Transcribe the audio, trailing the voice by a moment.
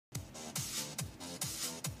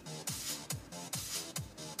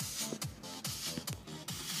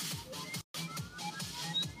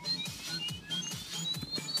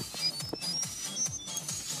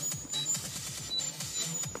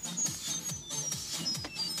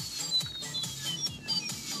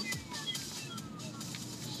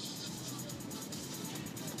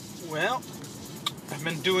Well, I've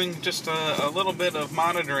been doing just a little bit of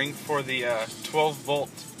monitoring for the 12-volt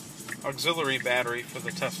auxiliary battery for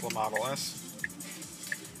the Tesla Model S.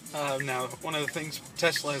 Now, one of the things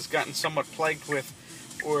Tesla has gotten somewhat plagued with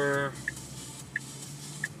were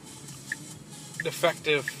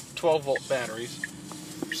defective 12-volt batteries.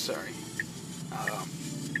 Sorry.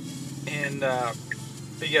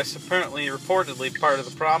 Yes, apparently, reportedly, part of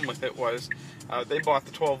the problem with it was they bought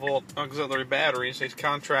the 12-volt auxiliary batteries. They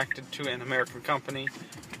contracted to an American company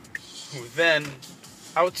who then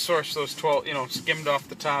outsourced those 12, skimmed off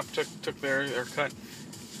the top, took their cut,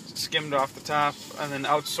 skimmed off the top, and then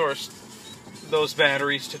outsourced those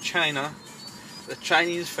batteries to China. The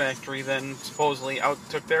Chinese factory then supposedly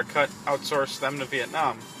took their cut, outsourced them to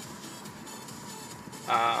Vietnam.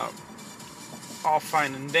 All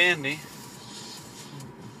fine and dandy,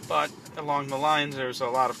 but along the lines there's a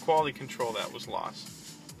lot of quality control that was lost.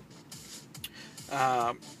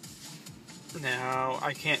 Now,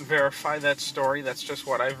 I can't verify that story, that's just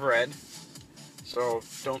what I've read, so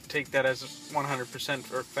don't take that as 100%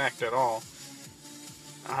 for a fact at all.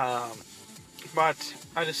 But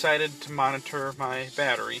I decided to monitor my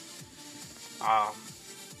battery.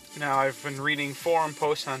 Now, I've been reading forum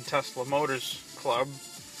posts on Tesla Motors Club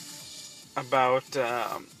about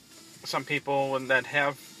some people that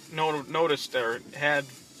have noticed or had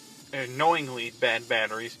knowingly bad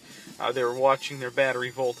batteries. They were watching their battery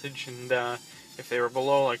voltage, and if they were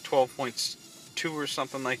below like 12.2 or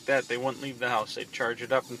something like that, they wouldn't leave the house. They'd charge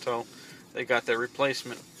it up until they got their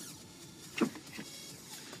replacement.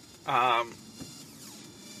 Now,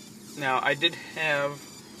 I did have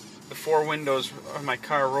the four windows of my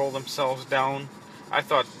car roll themselves down. I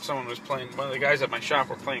thought someone was one of the guys at my shop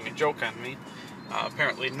were playing a joke on me.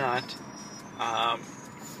 Apparently not.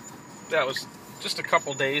 That was just a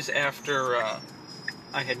couple days after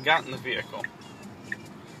I had gotten the vehicle.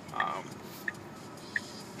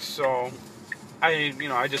 So I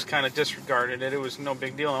just kind of disregarded it. It was no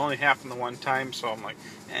big deal. It only happened the one time, so I'm like,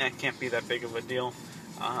 it can't be that big of a deal.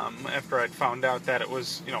 After I'd found out that it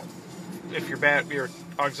was, if your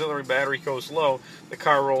auxiliary battery goes low, the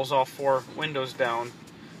car rolls all four windows down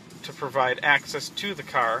to provide access to the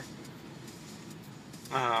car,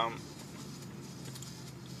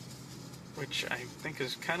 which I think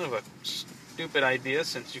is kind of a stupid idea,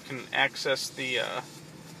 since you can access the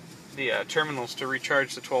terminals to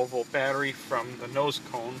recharge the 12-volt battery from the nose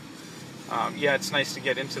cone. Yeah, it's nice to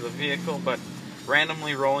get into the vehicle, but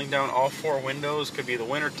randomly rolling down all four windows, could be the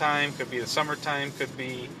winter time, could be the summertime, could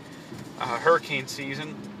be hurricane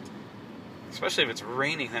season, especially if it's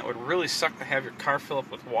raining. That would really suck to have your car fill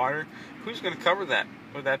up with water. Who's going to cover that?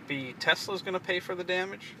 Would that be Tesla's going to pay for the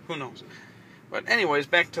damage? Who knows? But anyways,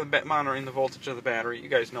 back to monitoring the voltage of the battery. You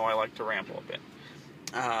guys know I like to ramble a bit.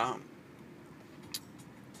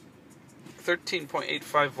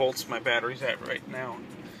 13.85 volts my battery's at right now.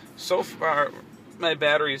 So far, my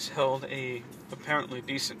battery's held a apparently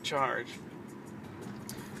decent charge.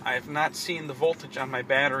 I have not seen the voltage on my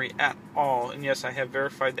battery at all, and yes, I have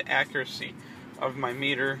verified the accuracy of my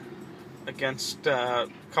meter against a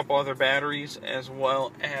couple other batteries, as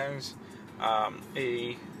well as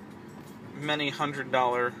a many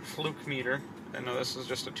 $100 fluke meter. I know this is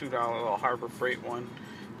just a $2 little Harbor Freight one.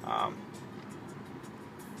 I'd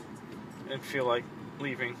feel like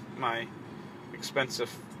leaving my expensive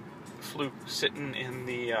fluke sitting in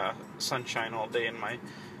the sunshine all day in my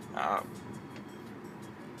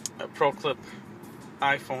Pro Clip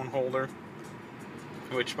iPhone holder,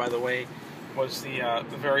 which, by the way, was the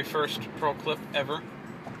very first Pro Clip ever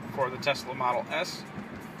for the Tesla Model S,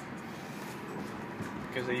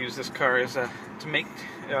 because they use this car as to make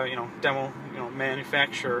demo,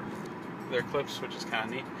 manufacture their clips, which is kind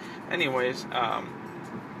of neat. Anyways, I'm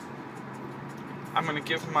going to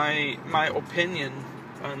give my opinion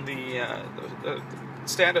on the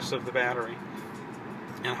status of the battery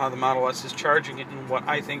and how the Model S is charging it, and what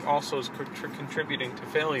I think also is contributing to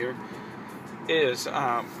failure is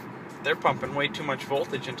they're pumping way too much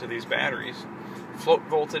voltage into these batteries. Float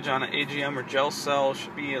voltage on an AGM or gel cell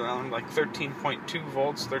should be around like 13.2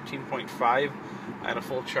 volts, 13.5 at a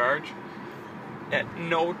full charge. At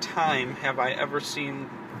no time have I ever seen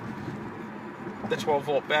the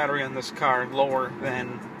 12-volt battery on this car lower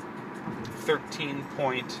than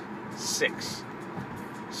 13.6.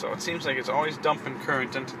 So it seems like it's always dumping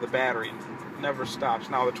current into the battery. It never stops.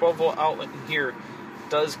 Now, the 12-volt outlet in here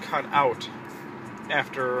does cut out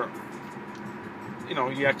after,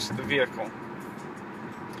 you exit the vehicle.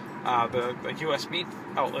 The USB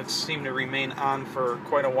outlets seem to remain on for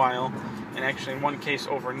quite a while, and actually in one case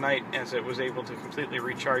overnight, as it was able to completely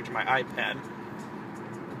recharge my iPad.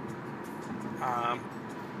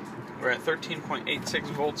 We're at 13.86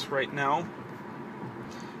 volts right now.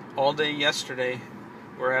 All day yesterday,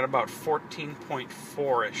 we're at about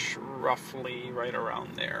 14.4-ish, roughly right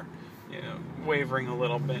around there. You know, wavering a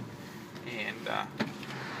little bit. And I'm going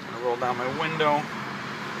to roll down my window.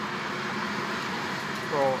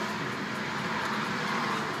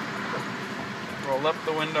 Roll up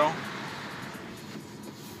the window.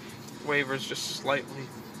 Wavers just slightly.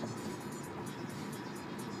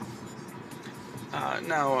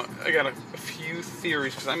 Now, I got a few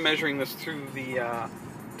theories, because I'm measuring this through the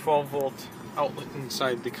 12-volt outlet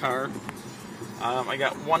inside the car. I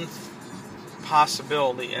got one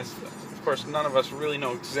possibility, as of course none of us really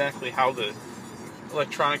know exactly how the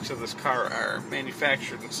electronics of this car are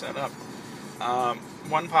manufactured and set up.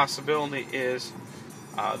 One possibility is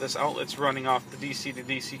this outlet's running off the DC to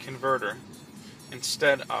DC converter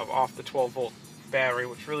instead of off the 12-volt battery,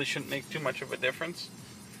 which really shouldn't make too much of a difference.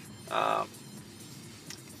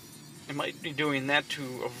 It might be doing that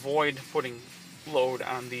to avoid putting load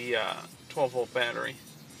on the 12-volt battery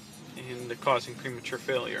and causing premature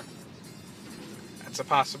failure. That's a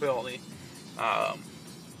possibility.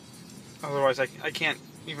 Otherwise, I can't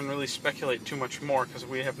even really speculate too much more, because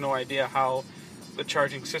we have no idea how the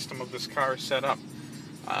charging system of this car is set up.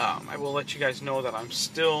 I will let you guys know that I'm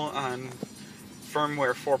still on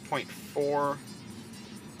firmware 4.4.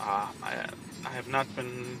 I have not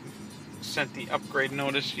been sent the upgrade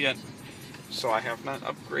notice yet, so I have not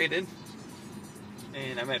upgraded.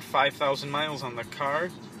 And I'm at 5,000 miles on the car.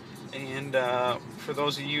 And for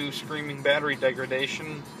those of you screaming battery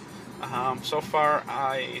degradation, so far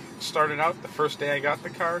I started out the first day I got the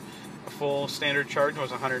car, a full standard charge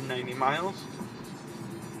was 190 miles.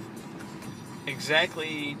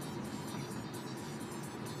 Exactly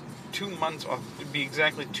 2 months, well, it'd be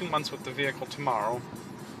exactly 2 months with the vehicle tomorrow.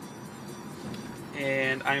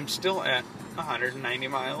 And I'm still at 190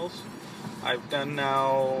 miles. I've done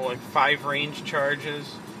now like 5 range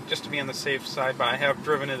charges just to be on the safe side, but I have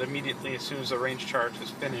driven it immediately as soon as the range charge is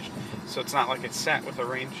finished, so it's not like it sat with a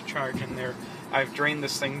range charge in there. I've drained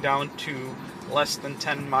this thing down to less than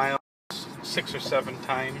 10 miles 6 or 7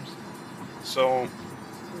 times. So,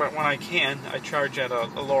 but when I can, I charge at a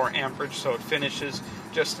lower amperage so it finishes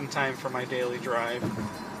just in time for my daily drive.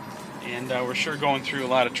 And we're sure going through a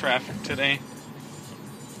lot of traffic today.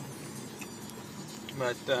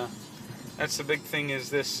 But that's the big thing, is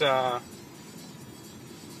this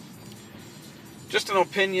just an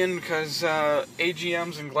opinion, because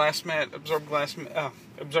AGMs and absorbed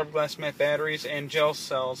glass mat batteries and gel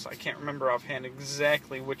cells, I can't remember offhand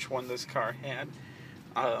exactly which one this car had,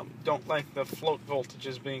 don't like the float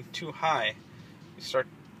voltages being too high. You start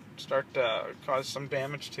to cause some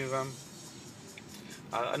damage to them.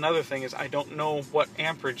 Another thing is, I don't know what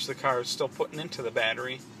amperage the car is still putting into the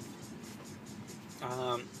battery.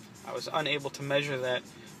 I was unable to measure that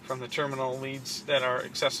from the terminal leads that are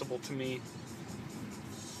accessible to me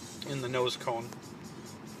in the nose cone.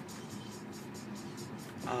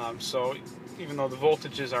 So even though the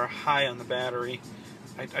voltages are high on the battery,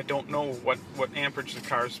 I don't know what amperage the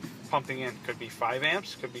car is pumping in. Could be 5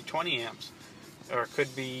 amps, could be 20 amps, or it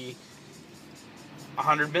could be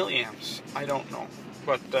 100 milliamps. I don't know.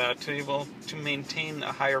 But to be able to maintain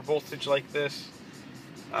a higher voltage like this,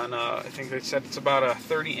 and I think they said it's about a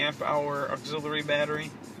 30 amp hour auxiliary battery.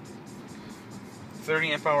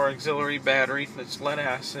 30 amp hour auxiliary battery that's lead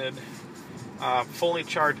acid, fully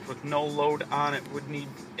charged with no load on it, would need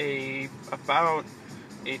about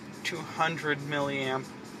a 200 milliamp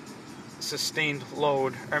sustained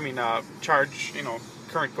load. Charge,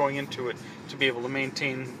 current going into it to be able to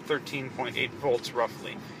maintain 13.8 volts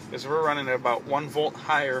roughly. Because we're running at about 1 volt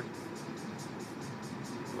higher,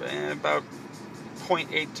 about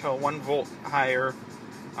 0.8 to 1 volt higher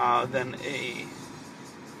than a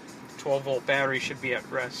 12 volt battery should be at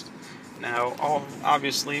rest. Now,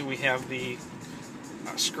 obviously, we have the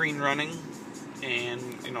screen running, and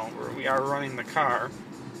we are running the car.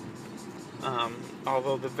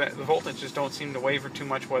 Although the voltages don't seem to waver too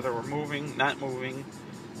much, whether we're moving, not moving,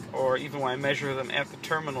 or even when I measure them at the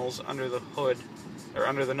terminals under the hood or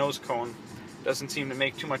under the nose cone, doesn't seem to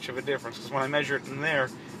make too much of a difference. Because when I measure it in there,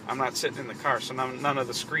 I'm not sitting in the car, so none of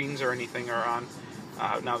the screens or anything are on.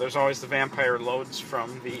 Now, there's always the vampire loads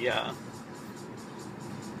from the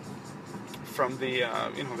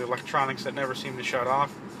the electronics that never seem to shut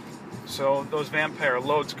off. So those vampire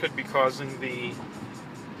loads could be causing the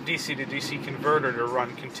DC to DC converter to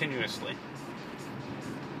run continuously.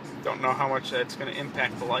 Don't know how much that's going to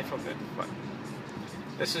impact the life of it, but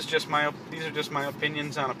these are just my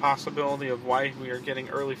opinions on a possibility of why we are getting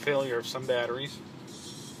early failure of some batteries.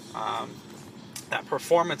 That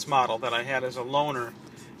performance model that I had as a loaner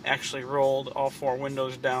actually rolled all 4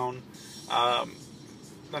 windows down the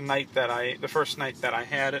first night that I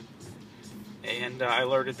had it, and I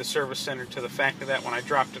alerted the service center to the fact of that when I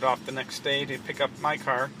dropped it off the next day to pick up my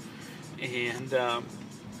car. And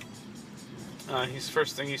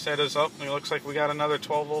first thing he said is, "Oh, it looks like we got another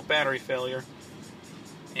 12-volt battery failure."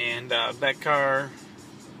 And that car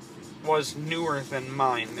was newer than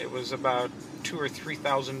mine. It was about 2,000 or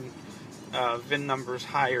 3,000 VIN numbers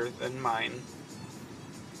higher than mine.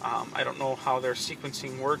 I don't know how their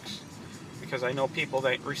sequencing works, because I know people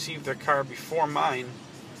that received their car before mine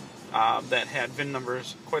that had VIN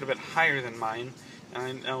numbers quite a bit higher than mine, and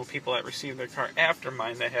I know people that received their car after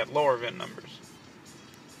mine that had lower VIN numbers.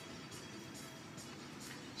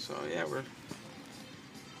 So yeah, we're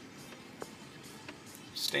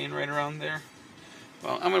staying right around there.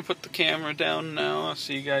 Well, I'm going to put the camera down now. I'll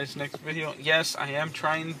see you guys next video. Yes, I am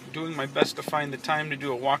doing my best to find the time to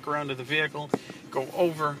do a walk around of the vehicle, go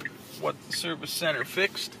over what the service center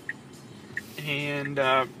fixed, and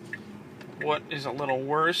what is a little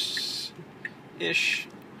worse-ish,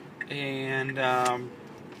 and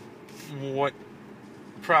what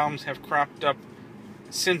problems have cropped up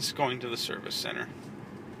since going to the service center.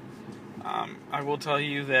 I will tell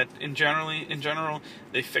you that in general,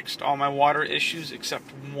 they fixed all my water issues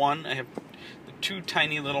except one. I have the 2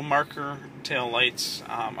 tiny little marker tail lights.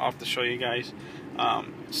 I'll have to show you guys.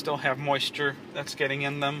 Still have moisture that's getting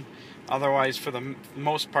in them. Otherwise, for the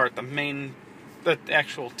most part, the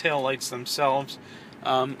actual tail lights themselves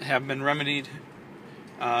have been remedied.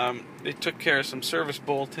 They took care of some service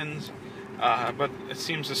bulletins, but it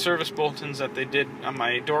seems the service bulletins that they did on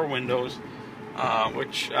my door windows,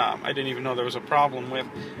 which I didn't even know there was a problem with.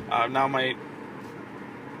 Now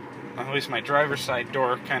at least my driver's side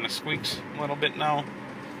door kind of squeaks a little bit now,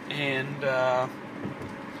 and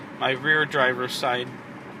my rear driver's side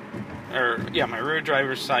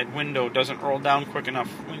window doesn't roll down quick enough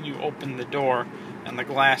when you open the door, and the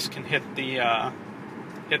glass can hit the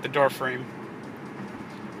door frame.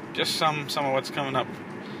 Just some of what's coming up.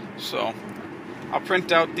 So I'll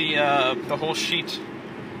print out the whole sheet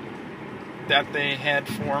that they had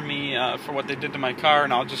for me for what they did to my car,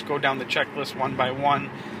 and I'll just go down the checklist one by one.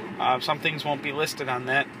 Some things won't be listed on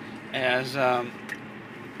that, as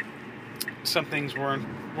some things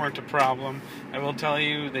weren't a problem. I will tell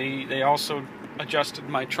you, they also adjusted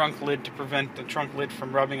my trunk lid to prevent the trunk lid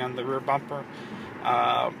from rubbing on the rear bumper.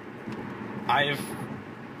 I've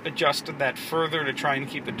adjusted that further to try and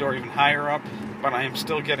keep the door even higher up, but I am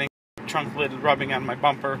still getting trunk lid rubbing on my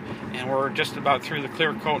bumper, and we're just about through the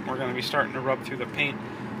clear coat, and we're going to be starting to rub through the paint.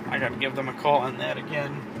 I got to give them a call on that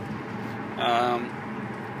again,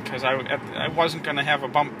 because I wasn't going to have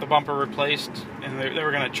the bumper replaced, and they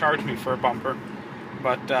were going to charge me for a bumper,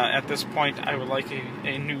 but at this point I would like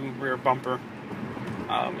a new rear bumper,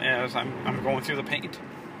 as I'm going through the paint,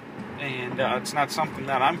 and it's not something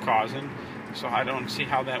that I'm causing, so I don't see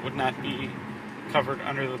how that would not be covered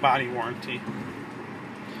under the body warranty.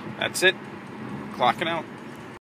 That's it. Clocking out.